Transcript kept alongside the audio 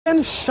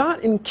Man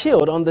shot and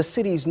killed on the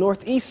city's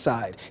northeast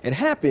side. It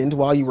happened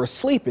while you were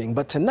sleeping,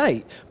 but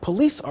tonight,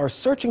 police are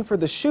searching for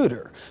the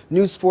shooter.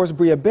 News 4's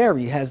Bria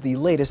Berry has the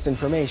latest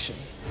information.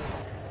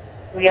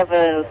 We have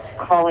a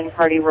calling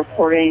party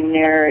reporting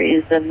there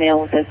is a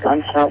male with a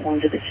gunshot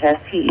wound to the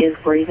chest. He is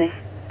breathing.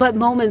 But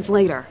moments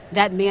later,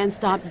 that man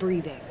stopped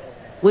breathing.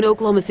 When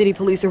Oklahoma City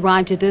police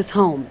arrived at this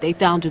home, they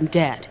found him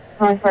dead.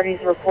 Calling party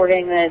is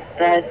reporting that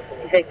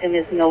that victim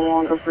is no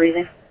longer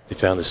breathing. They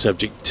found the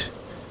subject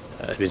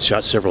had been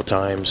shot several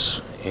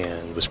times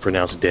and was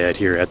pronounced dead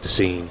here at the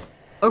scene.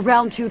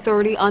 Around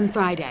 2:30 on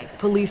Friday,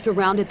 police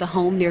surrounded the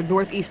home near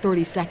Northeast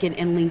 32nd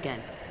and Lincoln.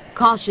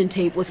 Caution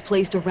tape was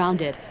placed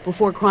around it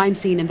before crime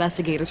scene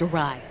investigators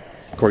arrived.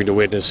 According to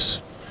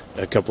witness,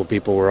 a couple of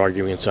people were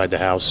arguing inside the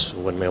house.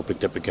 One male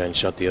picked up a gun,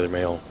 shot the other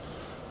male,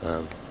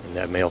 and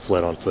that male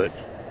fled on foot.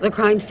 The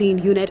crime scene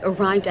unit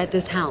arrived at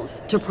this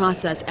house to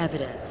process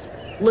evidence,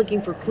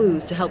 looking for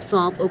clues to help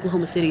solve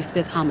Oklahoma City's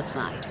fifth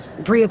homicide.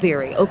 Bria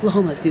Berry,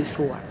 Oklahoma's News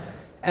 4.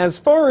 As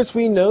far as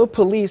we know,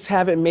 police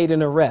haven't made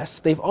an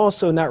arrest. They've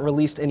also not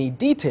released any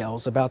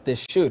details about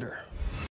this shooter.